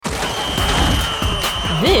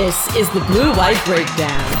This is the Blue White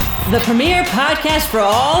Breakdown, the premier podcast for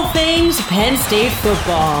all things Penn State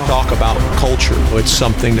football. Talk about culture. It's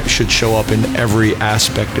something that should show up in every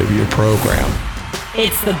aspect of your program.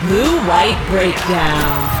 It's the Blue White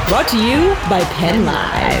Breakdown, brought to you by Penn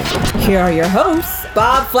Live. Here are your hosts,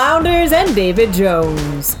 Bob Flounders and David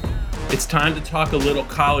Jones. It's time to talk a little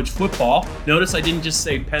college football. Notice I didn't just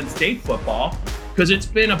say Penn State football, because it's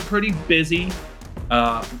been a pretty busy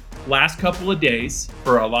last couple of days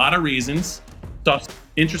for a lot of reasons. Saw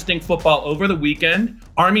interesting football over the weekend.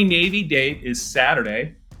 Army-Navy Day is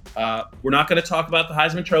Saturday. We're not going to talk about the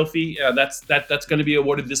Heisman Trophy. That's going to be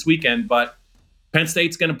awarded this weekend, but Penn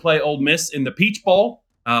State's going to play Ole Miss in the Peach Bowl.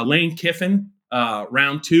 Lane Kiffin,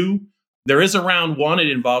 round 2. There is a round 1. It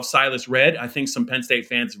involves Silas Red. I think some Penn State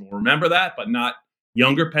fans will remember that, but not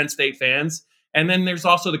younger Penn State fans. And then there's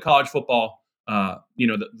also the college football,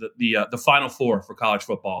 the Final Four for college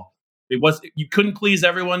football. You couldn't please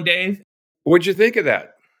everyone, Dave. What'd you think of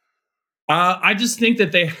that? I just think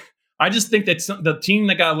that the team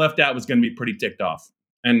that got left out was going to be pretty ticked off.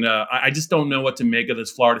 And I just don't know what to make of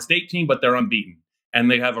this Florida State team, but they're unbeaten.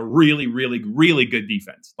 And they have a really, really, really good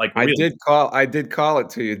defense. I did call it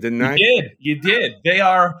to you, didn't I? You did. They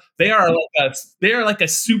are like a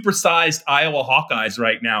supersized Iowa Hawkeyes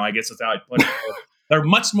right now, I guess that's how I put it. They're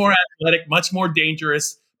much more athletic, much more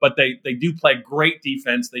dangerous, but they do play great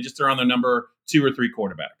defense. They just are on their number 2 or 3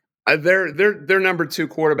 quarterback. Their number 2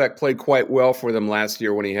 quarterback played quite well for them last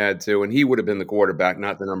year when he had to, and he would have been the quarterback,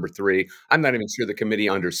 not the number 3. I'm not even sure the committee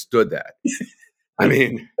understood that. I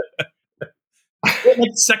mean,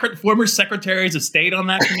 like former secretaries of state on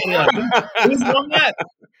that committee. Who's on that?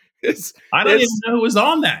 I don't even know who was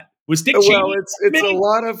on that. Was Dick Cheney? Well, it's a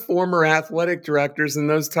lot of former athletic directors and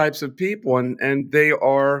those types of people, and they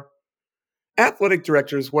are athletic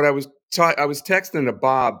directors. What I was texting to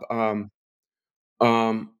Bob on,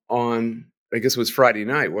 I guess it was Friday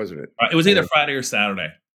night, wasn't it? It was either Friday or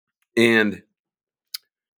Saturday. And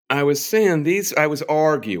I was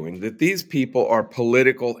arguing that these people are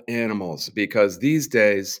political animals because these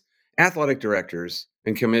days, athletic directors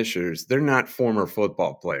and commissioners, they're not former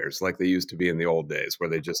football players like they used to be in the old days where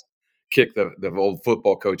they just kick the old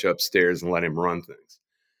football coach upstairs and let him run things.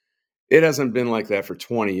 It hasn't been like that for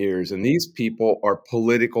 20 years. And these people are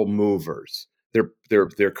political movers.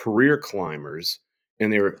 They're career climbers,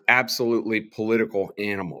 and they're absolutely political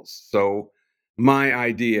animals. So my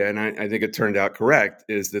idea, and I think it turned out correct,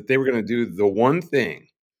 is that they were going to do the one thing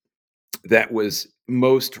that was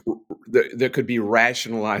that could be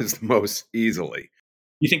rationalized most easily.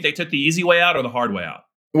 You think they took the easy way out or the hard way out?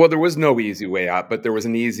 Well, there was no easy way out, but there was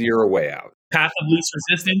an easier way out. Path of least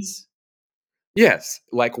resistance? Yes,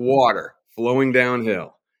 like water flowing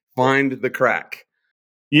downhill. Find the crack.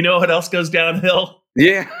 You know what else goes downhill?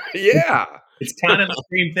 Yeah. It's kind of the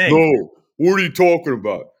same thing. No, what are you talking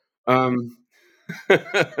about?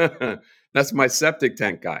 That's my septic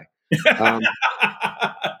tank guy.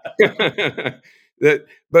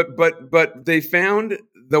 But they found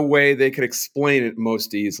the way they could explain it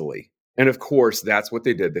most easily. And of course, that's what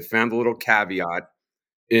they did. They found a little caveat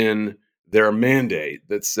in their mandate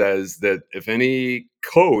that says that if any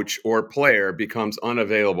coach or player becomes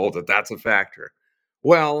unavailable, that's a factor.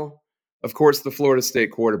 Well, of course, the Florida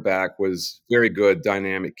State quarterback was very good,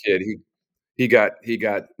 dynamic kid. He got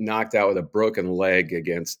knocked out with a broken leg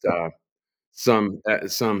against some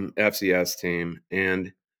FCS team,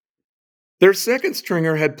 and their second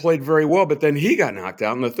stringer had played very well, but then he got knocked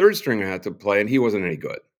out, and the third stringer had to play, and he wasn't any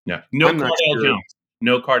good. Yeah, no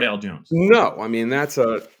Cardale Jones. No, I mean it's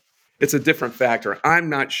a different factor. I'm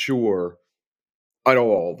not sure at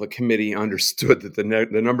all the committee understood that the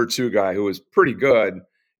number 2 guy, who was pretty good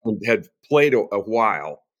and had played a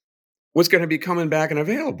while, was going to be coming back and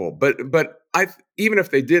available. But even if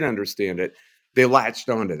they did understand it, they latched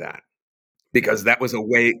onto that because that was a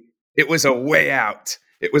way. It was a way out.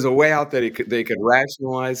 It was a way out that they could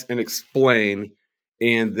rationalize and explain,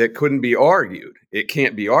 and that couldn't be argued. It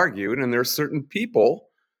can't be argued, and there are certain people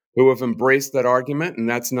who have embraced that argument, and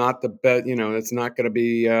that's not the bet. That's not going to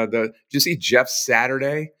be Did you see Jeff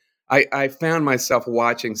Saturday? I found myself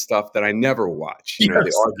watching stuff that I never watch.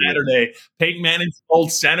 Saturday, Peyton Manning's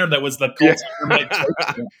old center that was the Colts. Yeah.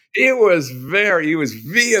 He was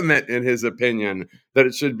vehement in his opinion that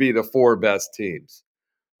it should be the 4 best teams.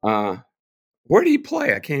 Where did he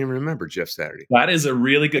play? I can't even remember Jeff Saturday. That is a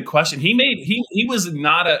really good question. He made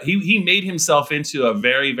himself into a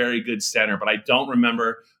very, very good center, but I don't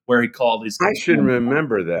remember where he called his. I should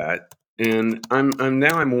remember that, and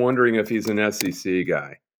I'm wondering if he's an SEC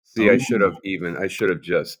guy. See, I should have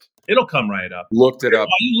just. It'll come right up. Looked it up.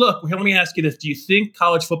 Look, let me ask you this: do you think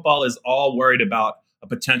college football is all worried about a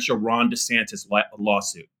potential Ron DeSantis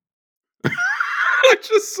lawsuit. I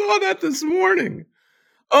just saw that this morning.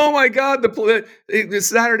 Oh my God, the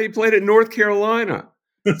Saturday played at North Carolina.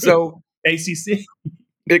 So ACC.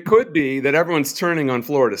 it could be that everyone's turning on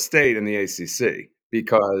Florida State in the ACC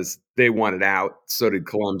because they wanted out. So did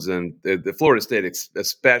Clemson. The Florida State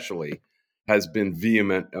especially has been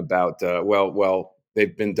vehement about,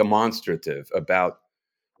 they've been demonstrative about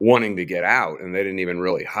wanting to get out, and they didn't even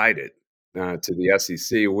really hide it to the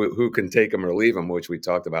SEC, who can take them or leave them, which we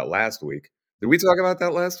talked about last week. Did we talk about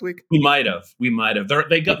that last week? We might have.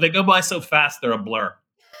 They go by so fast, they're a blur.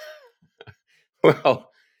 Well,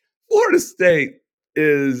 Florida State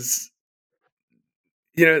is,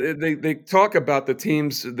 they talk about the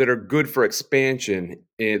teams that are good for expansion,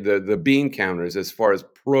 the bean counters, as far as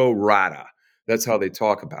pro rata. That's how they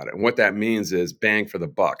talk about it. And what that means is bang for the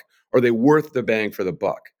buck. Are they worth the bang for the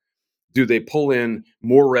buck? Do they pull in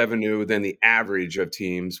more revenue than the average of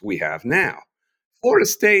teams we have now? Florida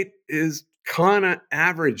State is kind of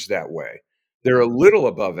average that way. They're a little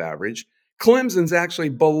above average. Clemson's actually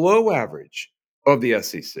below average of the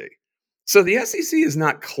SEC. So the SEC is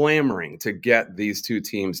not clamoring to get these two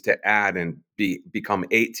teams to add and become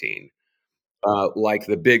 18, like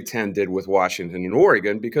the Big Ten did with Washington and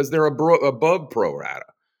Oregon, because they're above pro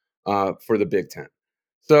rata for the Big Ten.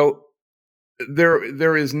 So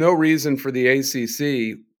there is no reason for the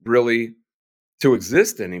ACC really to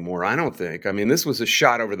exist anymore, I don't think. I mean, this was a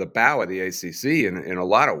shot over the bow of the ACC in a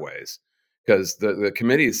lot of ways, because the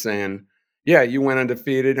committee is saying, yeah, you went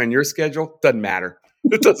undefeated on your schedule. Doesn't matter.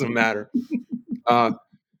 It doesn't matter.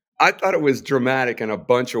 I thought it was dramatic in a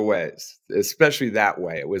bunch of ways, especially that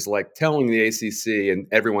way. It was like telling the ACC and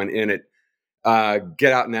everyone in it,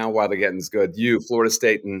 get out now while the getting's good. You, Florida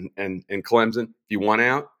State and Clemson, if you want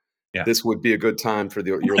out, this would be a good time for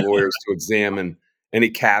your lawyers to examine any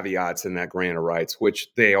caveats in that grant of rights, which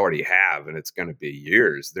they already have, and it's going to be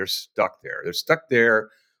years. They're stuck there. They're stuck there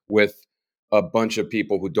with a bunch of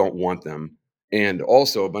people who don't want them, and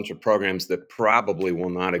also a bunch of programs that probably will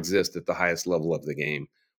not exist at the highest level of the game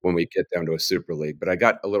when we get down to a Super League. But I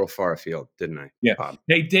got a little far afield, didn't I? Yeah. Bob?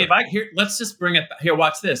 Hey, Dave, let's just bring it here.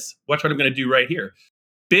 Watch this. Watch what I'm going to do right here.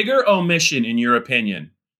 Bigger omission, in your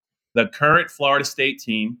opinion, the current Florida State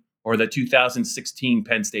team or the 2016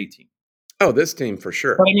 Penn State team? Oh, this team for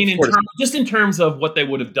sure. But I mean, in terms of what they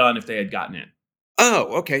would have done if they had gotten in.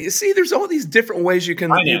 Oh, okay. You see, there's all these different ways you can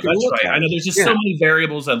look at it. I know there's just so many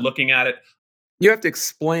variables I'm looking at it. You have to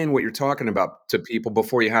explain what you're talking about to people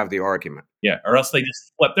before you have the argument. Yeah, or else they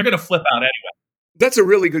just flip. They're going to flip out anyway. That's a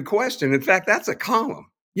really good question. In fact, that's a column.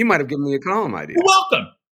 You might have given me a column idea. You're welcome.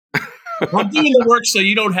 I'm doing the work so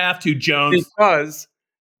you don't have to, Jones. Because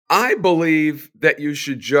I believe that you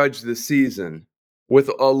should judge the season with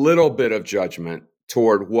a little bit of judgment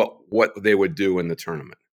toward what they would do in the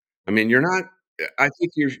tournament. I mean, you're not. I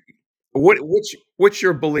think you're. What's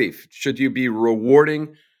your belief? Should you be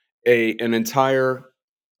rewarding an entire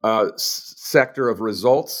sector of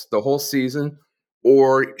results the whole season,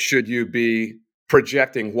 or should you be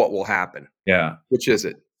projecting what will happen? Yeah. Which is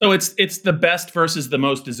it? So it's the best versus the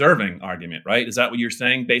most deserving argument, right? Is that what you're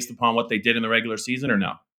saying based upon what they did in the regular season, or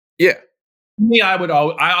no? Yeah. Me,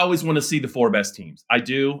 I always want to see the four best teams. I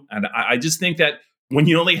do, and I just think that when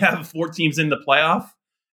you only have 4 teams in the playoff,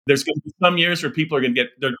 there's going to be some years where people are going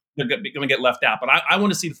to get left out. But I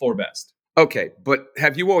want to see the 4 best. Okay, but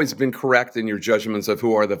have you always been correct in your judgments of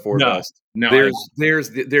who are the 4 best? No. There's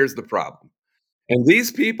the problem. And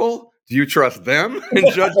these people, do you trust them in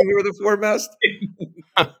judging who are the 4 best?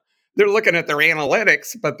 They're looking at their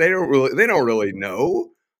analytics, but they don't really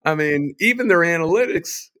know. I mean, even their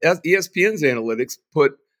analytics, ESPN's analytics,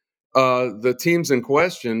 put the teams in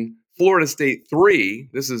question. Florida State 3.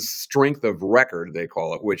 This is strength of record, they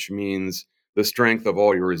call it, which means the strength of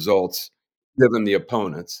all your results given the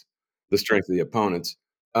opponents. The strength of the opponents.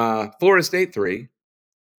 Florida State 3,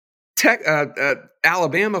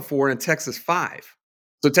 Alabama 4, and Texas 5.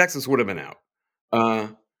 So Texas would have been out.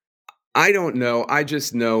 I don't know. I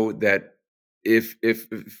just know that if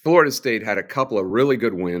Florida State had a couple of really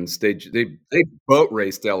good wins, they boat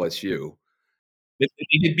raced LSU. They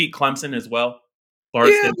did beat Clemson as well.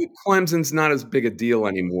 Florida State. Clemson's not as big a deal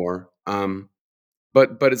anymore,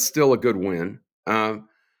 but it's still a good win.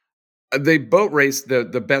 They boat raced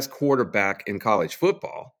the best quarterback in college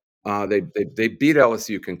football. They beat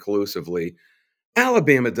LSU conclusively.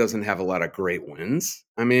 Alabama doesn't have a lot of great wins.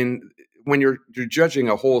 I mean, when you're judging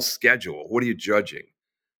a whole schedule, what are you judging?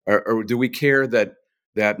 Or do we care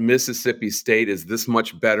that Mississippi State is this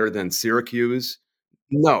much better than Syracuse?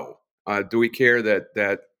 No. Do we care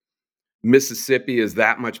that Mississippi is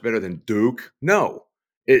that much better than Duke? No.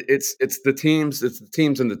 It's the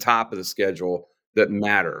teams in the top of the schedule that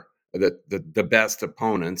matter, the best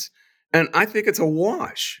opponents, and I think it's a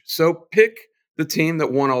wash. So pick the team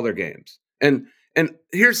that won all their games. And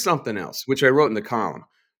here's something else, which I wrote in the column.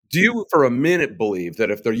 Do you for a minute believe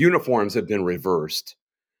that if their uniforms had been reversed,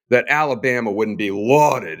 that Alabama wouldn't be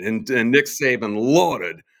lauded and Nick Saban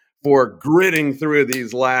lauded for gritting through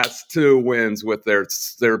these last two wins with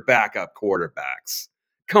their backup quarterbacks?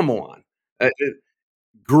 Come on.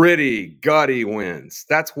 Gritty, gutty wins.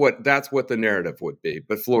 That's what the narrative would be.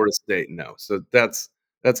 But Florida State, no. So that's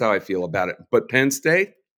how I feel about it. But Penn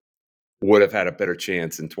State would have had a better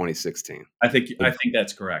chance in 2016. I think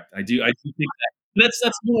that's correct. I do think that.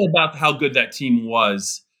 That's more about how good that team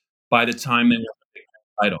was by the time they won the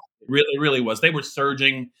title. It really was. They were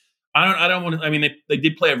surging. I don't want to. I mean, they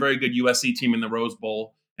did play a very good USC team in the Rose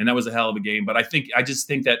Bowl, and that was a hell of a game. But I just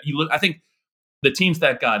think that you look. I think the teams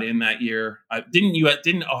that got in that year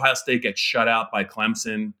didn't Ohio State get shut out by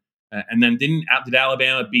Clemson, and then did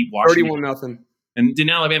Alabama beat Washington? 31-0. And didn't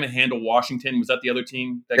Alabama handle Washington? Was that the other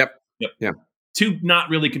team? Yep. Yep. Yeah. Two not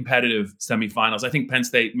really competitive semifinals. I think Penn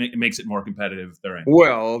State makes it more competitive. They're in.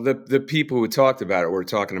 Well, the people who talked about it were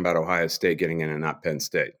talking about Ohio State getting in and not Penn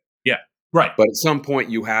State. Yeah. Right. But at some point,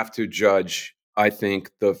 you have to judge, I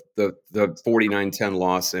think, the 49-10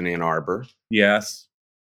 loss in Ann Arbor. Yes.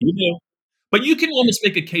 You do. But you can almost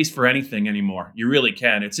make a case for anything anymore. You really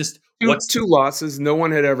can. It's just Two losses, no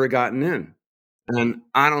one had ever gotten in. And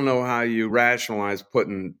I don't know how you rationalize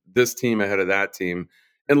putting this team ahead of that team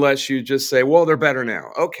unless you just say, well, they're better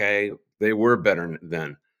now. Okay, they were better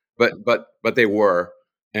then. But they were.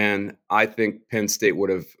 And I think Penn State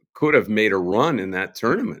could have made a run in that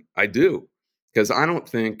tournament. I do. Because I don't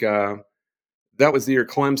think that was the year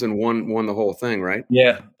Clemson won the whole thing, right?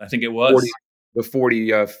 Yeah, I think it was. The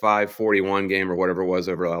 45-41 game or whatever it was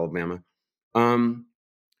over Alabama.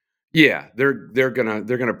 Yeah, they're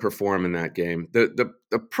gonna perform in that game.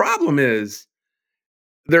 The problem is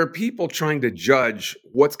there are people trying to judge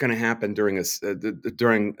what's going to happen during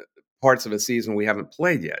during parts of a season we haven't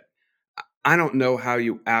played yet. I don't know how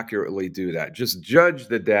you accurately do that. Just judge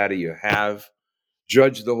the data you have,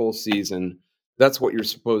 judge the whole season. That's what you're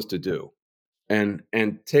supposed to do, and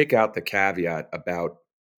take out the caveat about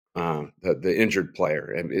the injured player.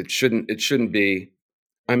 And it shouldn't be.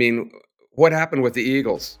 I mean, what happened with the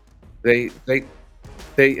Eagles? They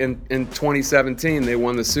in 2017 they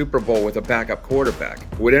won the Super Bowl with a backup quarterback.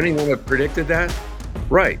 Would anyone have predicted that?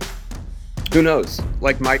 Right. Who knows?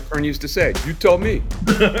 Like Mike Kern used to say, you tell me.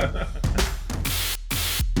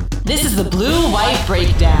 This is the Blue-White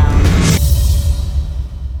Breakdown.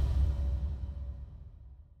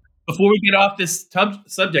 Before we get off this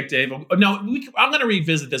subject, Dave, I'm going to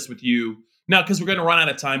revisit this with you now because we're going to run out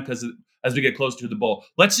of time because as we get closer to the bowl.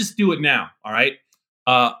 Let's just do it now. All right.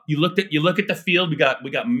 You look at the field.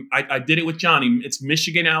 I did it with Johnny. It's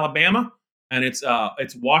Michigan, Alabama, and it's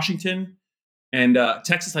Washington and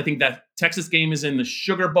Texas. I think that Texas game is in the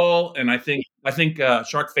Sugar Bowl, and I think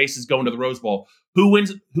Shark Face is going to the Rose Bowl. Who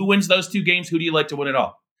wins those two games? Who do you like to win it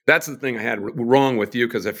all? That's the thing I had wrong with you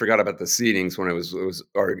because I forgot about the seedings when I was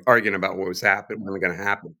arguing about what was going to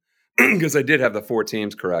happen because I did have the four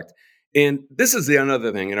teams correct. And this is the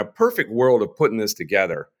another thing. In a perfect world of putting this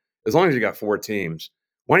together, as long as you got four teams,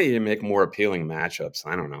 why don't you make more appealing matchups?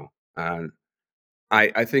 I don't know.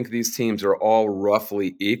 I think these teams are all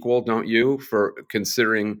roughly equal, don't you? For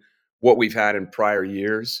considering what we've had in prior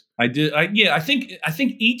years, I think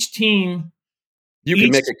each team. You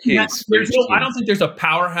can make a case. I don't think there's a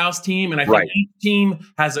powerhouse team, and I think each team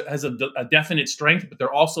has a definite strength, but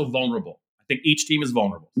they're also vulnerable. I think each team is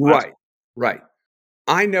vulnerable. Right.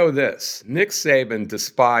 I know this. Nick Saban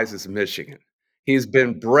despises Michigan. He's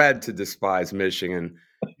been bred to despise Michigan.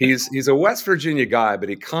 He's a West Virginia guy, but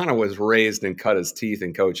he kind of was raised and cut his teeth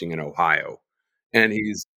in coaching in Ohio, and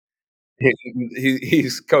he's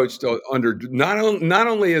coached under not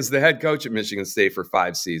only as the head coach at Michigan State for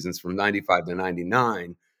 5 seasons from 95 to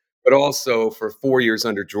 99, but also for 4 years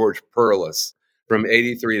under George Perlis from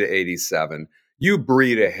 83 to 87. You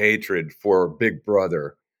breed a hatred for Big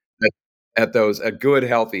Brother a good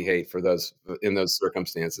healthy hate for those in those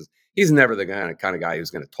circumstances. He's never the kind of guy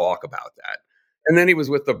who's going to talk about that. And then he was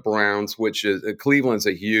with the Browns, which is Cleveland's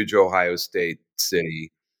a huge Ohio State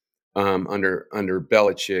city under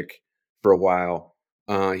Belichick for a while.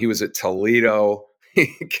 He was at Toledo,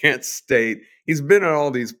 Kent State. He's been at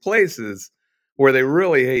all these places where they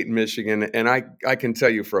really hate Michigan, and I can tell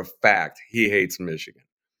you for a fact he hates Michigan.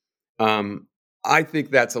 I think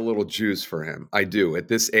that's a little juice for him. I do. At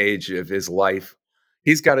this age of his life,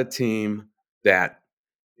 he's got a team that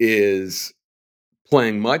is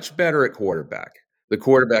playing much better at quarterback. The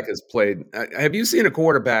quarterback has played. Have you seen a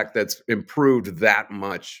quarterback that's improved that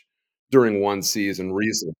much during one season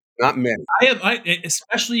recently? Not many.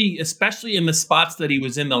 Especially in the spots that he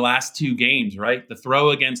was in the last 2 games, right? The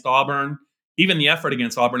throw against Auburn, even the effort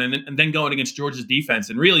against Auburn, and then going against Georgia's defense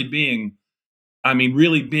and really being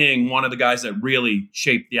one of the guys that really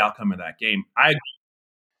shaped the outcome of that game.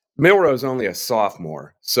 Milroe's only a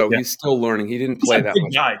sophomore, so Yeah. he's still learning. He didn't He's play a that big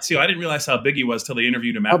much. guy too. I didn't realize how big he was till they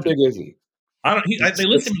interviewed him How after. big is he? I don't. They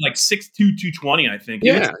listed him like 6'2", 220. I think.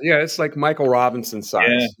 Yeah, it's like Michael Robinson Yeah,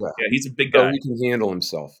 size. Yeah. yeah. He's a big So guy. he can handle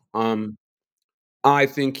himself. I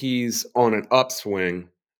think he's on an upswing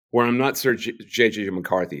where I'm not sure J.J.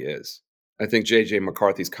 McCarthy is. I think J.J.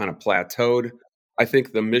 McCarthy's kind of plateaued. I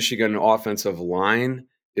think the Michigan offensive line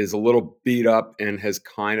is a little beat up and has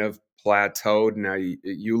kind of plateaued. Now,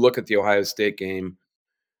 you look at the Ohio State game,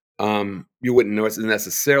 you wouldn't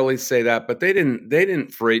necessarily say that, but they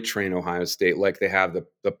didn't freight train Ohio State like they have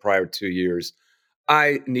the prior 2 years.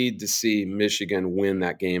 I need to see Michigan win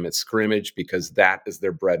that game at scrimmage because that is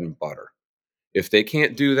their bread and butter. If they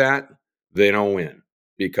can't do that, they don't win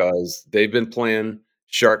because they've been playing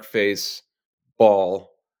shark face ball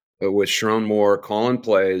with Sharon Moore calling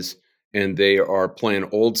plays, and they are playing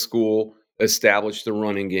old school, establish the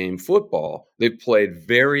running game football. They've played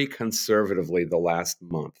very conservatively the last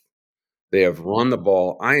month. They have run the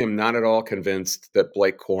ball. I am not at all convinced that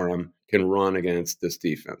Blake Corum can run against this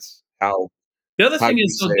defense. The other How thing do you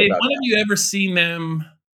is, so say Dave, about when have that? you ever seen them?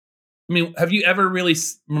 I mean, have you ever really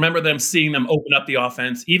remember them seeing them open up the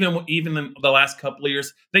offense? Even in the last couple of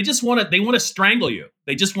years, they want to strangle you.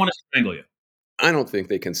 They just want to strangle you. I don't think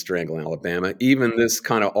they can strangle Alabama, even this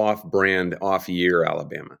kind of off-brand, off-year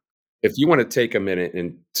Alabama. If you want to take a minute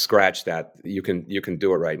and scratch that, you can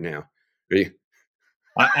do it right now. You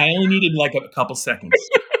I only needed like a couple seconds.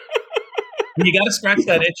 You got to scratch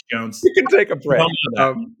that itch, Jones. can take a Tell break. me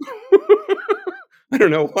that. I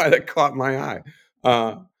don't know why that caught my eye.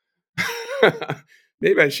 Uh,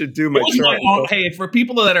 maybe I should do It my was chart. hey, for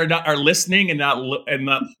people that are listening and not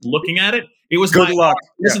looking at it, it was Good my luck.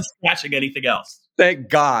 arm. It wasn't scratching anything else. Thank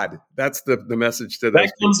God. That's the message to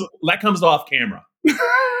those That comes off camera.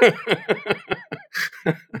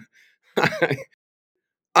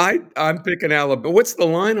 I'm picking Alabama. What's the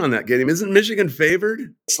line on that game? Isn't Michigan favored?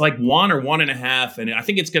 It's like 1 or 1.5, and I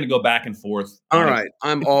think it's going to go back and forth. All right,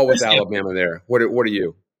 I'm all with Alabama there. What are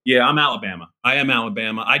you? Yeah, I'm Alabama. I am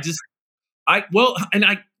Alabama. I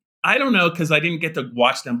don't know because I didn't get to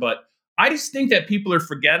watch them, but I just think that people are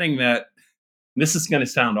forgetting that this is going to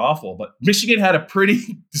sound awful, but Michigan had a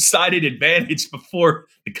pretty decided advantage before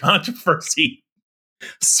the controversy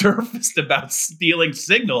surfaced about stealing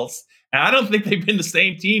signals. And I don't think they've been the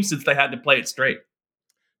same team since they had to play it straight.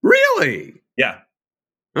 Really? Yeah.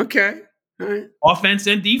 Okay. All right. Offense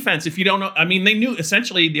and defense. If you don't know, I mean, they knew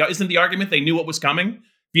essentially, isn't the argument they knew what was coming?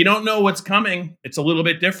 If you don't know what's coming, it's a little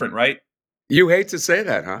bit different, right? You hate to say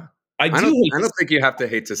that, huh? I don't think you have to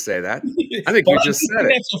hate to say that. I think you just said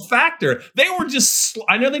it. That's a factor. They were just,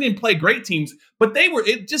 I know they didn't play great teams, but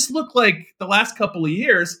it just looked like the last couple of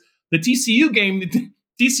years, the TCU game,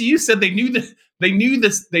 TCU said they knew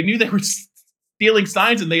they were stealing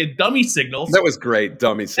signs and they had dummy signals. That was great,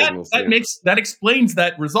 dummy signals. That explains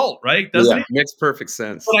that result, right? Doesn't it? Makes perfect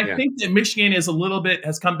sense. But I think that Michigan has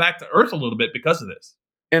come back to earth a little bit because of this.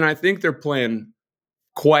 And I think they're playing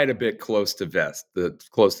quite a bit close to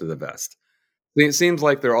the vest. It seems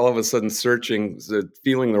like they're all of a sudden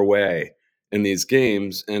feeling their way in these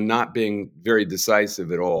games and not being very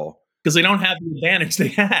decisive at all. Because they don't have the advantage they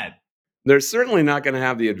had. They're certainly not going to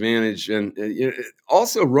have the advantage. And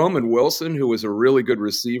also Roman Wilson, who was a really good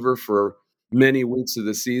receiver for many weeks of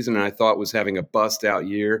the season, and I thought was having a bust out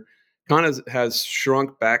year, kind of has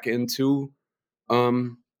shrunk back into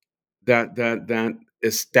that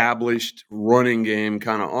established running game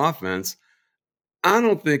kind of offense. I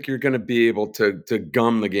don't think you're going to be able to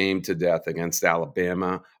gum the game to death against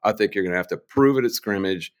Alabama. I think you're going to have to prove it at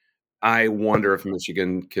scrimmage. I wonder if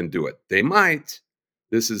Michigan can do it. They might.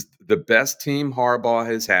 This is the best team Harbaugh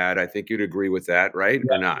has had. I think you'd agree with that, right?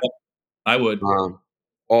 Yeah, or not? I would.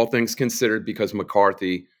 All things considered, because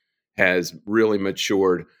McCarthy has really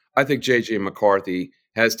matured. I think J.J. McCarthy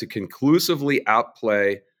has to conclusively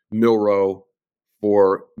outplay Milroe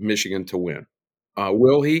for Michigan to win.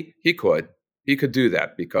 Will he? He could. He could do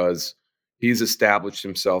that because he's established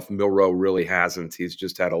himself. Milroe really hasn't. He's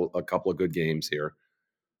just had a couple of good games here.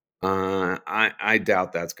 I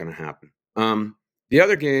doubt that's going to happen. The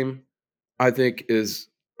other game, I think, is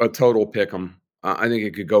a total pick 'em. I think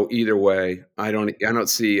it could go either way. I don't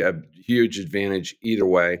see a huge advantage either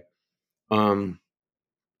way.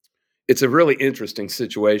 It's a really interesting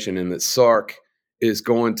situation in that Sark is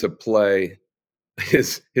going to play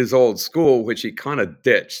his old school, which he kind of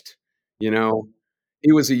ditched. You know,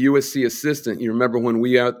 he was a USC assistant. You remember when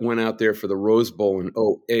we went out there for the Rose Bowl in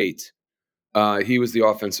 '08? He was the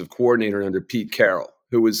offensive coordinator under Pete Carroll,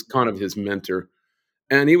 who was kind of his mentor.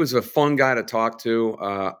 And he was a fun guy to talk to.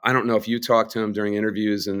 I don't know if you talked to him during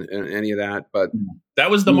interviews and any of that, but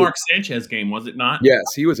That was the he was, Mark Sanchez game, was it not? yes,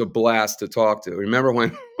 he was a blast to talk to. Remember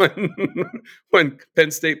when when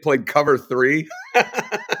Penn State played cover 3? I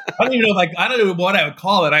don't even know, I don't know what I would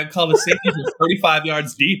call it. I'd call the safety was 35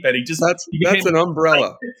 yards deep, and he That's became an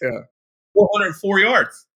umbrella. Yeah. 404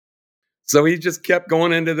 yards. So he just kept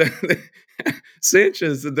going into the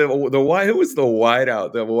Sanchez. Who was the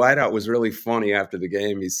wideout? The wideout was really funny after the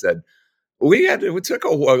game. He said, We took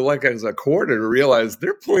like as a quarter to realize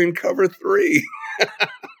they're playing cover 3."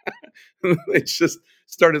 They just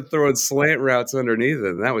started throwing slant routes underneath it,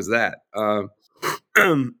 and that was that.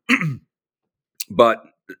 But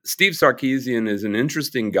Steve Sarkisian is an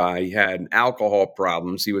interesting guy. He had alcohol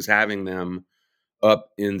problems. He was having them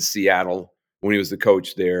up in Seattle when he was the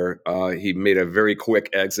coach there. He made a very quick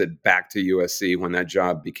exit back to USC when that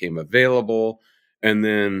job became available. And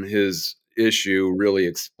then his issue really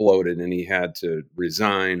exploded and he had to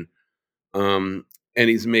resign. And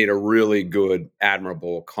he's made a really good,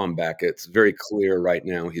 admirable comeback. It's very clear right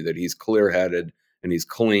now that he's clear-headed and he's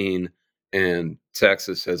clean. And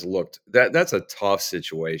Texas has looked that's a tough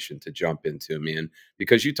situation to jump into, man,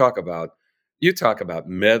 because you talk about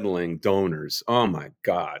meddling donors. Oh my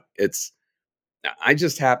God. I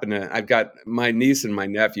just happen to I've got my niece and my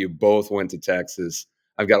nephew both went to Texas.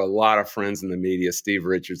 I've got a lot of friends in the media, Steve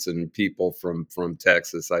Richardson, people from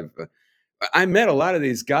Texas. I met a lot of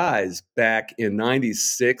these guys back in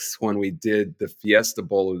 '96 when we did the Fiesta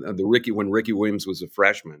Bowl, when Ricky Williams was a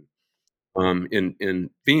freshman in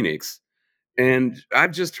Phoenix. And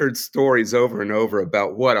I've just heard stories over and over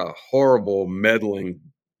about what a horrible meddling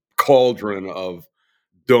cauldron of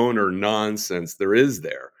donor nonsense there is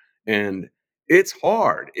there. And it's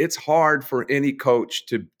hard. It's hard for any coach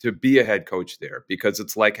to be a head coach there because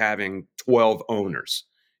it's like having 12 owners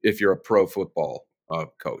if you're a pro football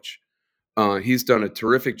coach. He's done a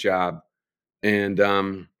terrific job,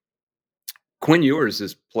 and Quinn Ewers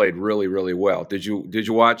has played really, really well. Did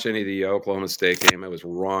you watch any of the Oklahoma State game? I was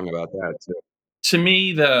wrong about that too. To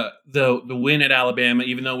me, the win at Alabama,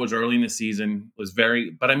 even though it was early in the season, was very.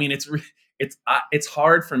 But I mean, it's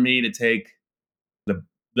hard for me to take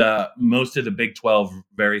the most of the Big 12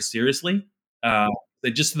 very seriously.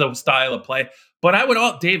 Just the style of play.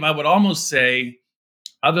 But Dave, I would almost say,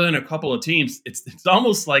 other than a couple of teams, it's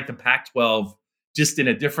almost like the Pac-12 just in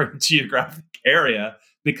a different geographic area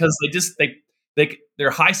because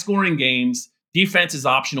they're high scoring games. Defense is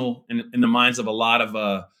optional in the minds of a lot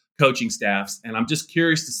of coaching staffs, and I'm just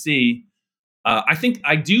curious to see. I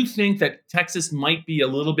do think that Texas might be a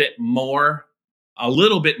little bit more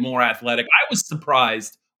athletic. I was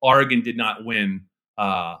surprised Oregon did not win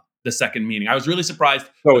the second meeting. I was really surprised.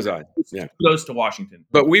 So was I. Yeah. Close to Washington.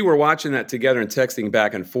 But we were watching that together and texting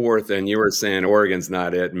back and forth, and you were saying Oregon's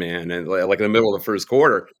not it, man, and like in the middle of the first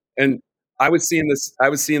quarter. And I was seeing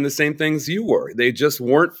the same things you were. They just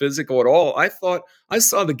weren't physical at all. I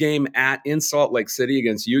saw the game in Salt Lake City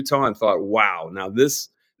against Utah and thought, wow, now this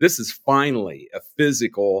is finally a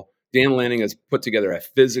physical. Dan Lanning has put together a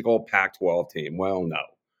physical Pac-12 team. Well, no,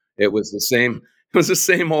 it was the same. It was the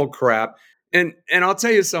same old crap. And I'll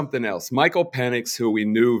tell you something else. Michael Penix, who we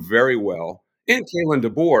knew very well, and Kalen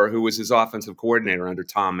DeBoer, who was his offensive coordinator under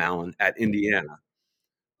Tom Allen at Indiana,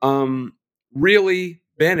 really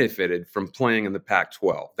benefited from playing in the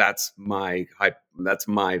Pac-12. That's my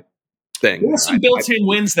thing. There were some built-in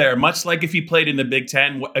wins there, much like if you played in the Big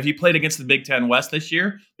Ten. If you played against the Big Ten West this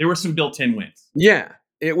year, there were some built-in wins. Yeah,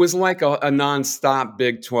 it was like a nonstop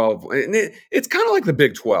Big 12. And it's kind of like the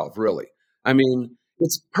Big 12, really. I mean,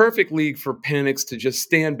 it's perfect league for Penix to just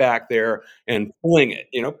stand back there and fling it,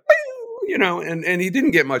 and he didn't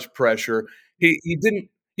get much pressure. He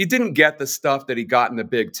didn't get the stuff that he got in the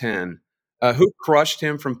Big Ten. Who crushed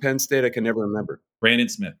him from Penn State? I can never remember. Brandon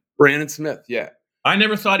Smith. Brandon Smith, yeah. I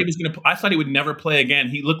never thought he was going to. I thought he would never play again.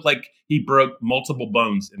 He looked like he broke multiple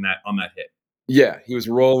bones on that hit. Yeah, he was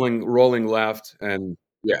rolling left, and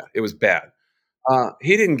yeah, it was bad.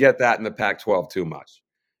 He didn't get that in the Pac-12 too much.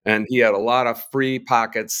 And he had a lot of free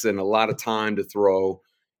pockets and a lot of time to throw.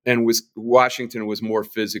 And Washington was more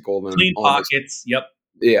physical than clean pockets. Yep.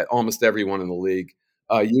 Yeah, almost everyone in the league.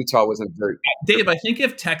 Utah wasn't very. Dave, I think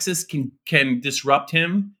if Texas can disrupt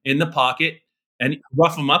him in the pocket and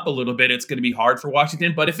rough him up a little bit, it's going to be hard for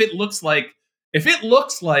Washington. But if it looks like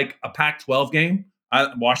a Pac-12 game,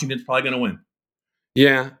 Washington's probably going to win.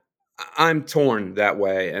 Yeah, I'm torn that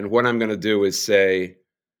way. And what I'm going to do is say,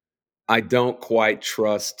 I don't quite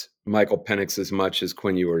trust Michael Penix as much as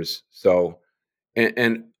Quinn Ewers. So,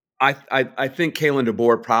 and I think Kalen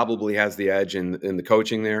DeBoer probably has the edge in the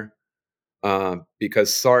coaching there,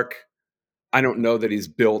 because Sark, I don't know that he's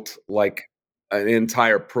built like an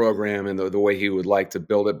entire program in the way he would like to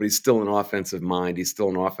build it, but he's still an offensive mind. He's still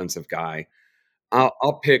an offensive guy.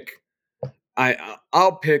 I'll pick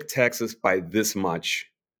Texas by this much,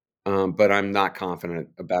 but I'm not confident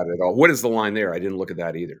about it at all. What is the line there? I didn't look at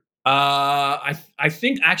that either. I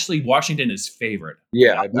think actually Washington is favored.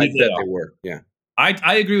 Yeah, I bet they were. Yeah,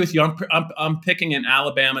 I agree with you. I'm picking an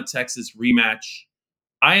Alabama Texas rematch.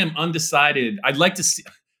 I am undecided. I'd like to see.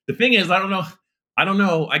 The thing is, I don't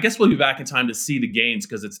know. I guess we'll be back in time to see the games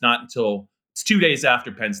because it's 2 days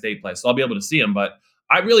after Penn State plays, so I'll be able to see them. But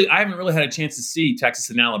I haven't really had a chance to see Texas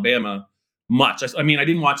and Alabama much. I mean, I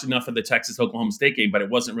didn't watch enough of the Texas-Oklahoma State game, but it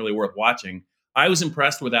wasn't really worth watching. I was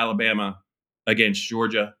impressed with Alabama against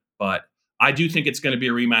Georgia, but I do think it's going to be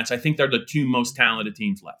a rematch. I think they're the two most talented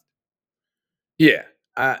teams left. Yeah,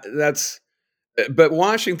 but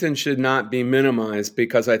Washington should not be minimized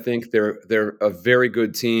because I think they're a very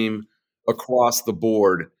good team across the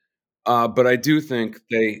board. But I do think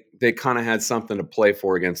they kind of had something to play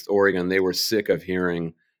for against Oregon. They were sick of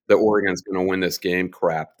hearing that Oregon's going to win this game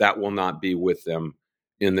crap. That will not be with them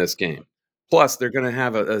in this game. Plus, they're going to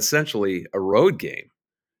have essentially a road game.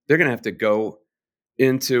 They're going to have to go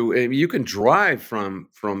into. You can drive from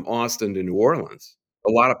Austin to New Orleans.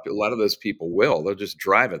 A lot of those people will. They'll just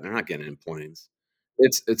drive it. They're not getting in planes.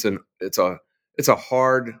 It's a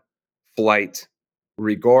hard flight.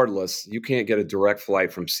 Regardless, you can't get a direct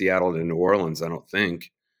flight from Seattle to New Orleans, I don't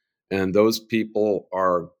think. And those people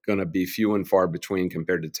are going to be few and far between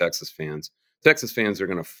compared to Texas fans. Texas fans are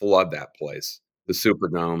going to flood that place, the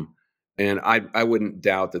Superdome. And I wouldn't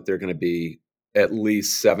doubt that they're going to be at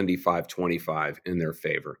least 75-25 in their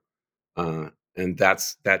favor. And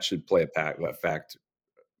that should play a factor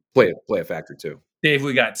too. Dave,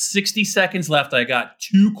 we got 60 seconds left. I got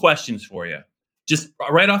 2 questions for you. Just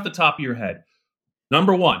right off the top of your head.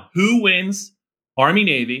 Number 1, who wins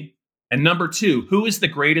Army-Navy? And number 2, who is the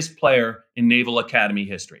greatest player in Naval Academy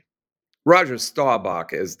history? Roger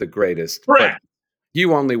Staubach is the greatest. Correct.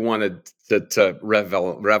 You only wanted to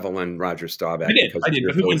revel in Roger Staubach. I did. But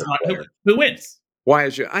who wins? Why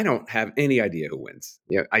is I don't have any idea who wins.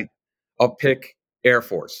 Yeah, I'll pick Air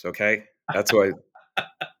Force. Okay, that's why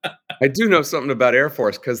I do know something about Air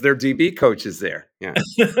Force because their DB coach is there. Yeah.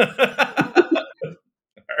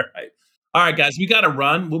 All right, guys, we got to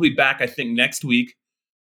run. We'll be back, I think, next week.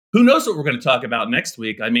 Who knows what we're going to talk about next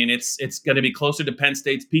week? I mean, it's going to be closer to Penn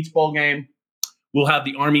State's Peach Bowl game. We'll have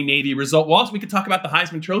the Army-Navy result. Well, also, we could talk about the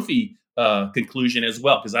Heisman Trophy conclusion as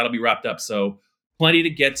well, because that'll be wrapped up. So plenty to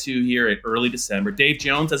get to here at early December. Dave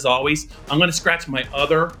Jones, as always, I'm going to scratch my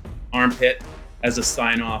other armpit as a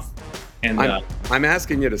sign-off. And I'm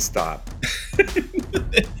asking you to stop.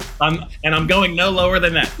 I'm going no lower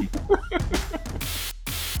than that.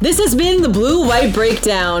 This has been the Blue White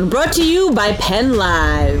Breakdown, brought to you by Penn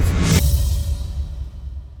Live.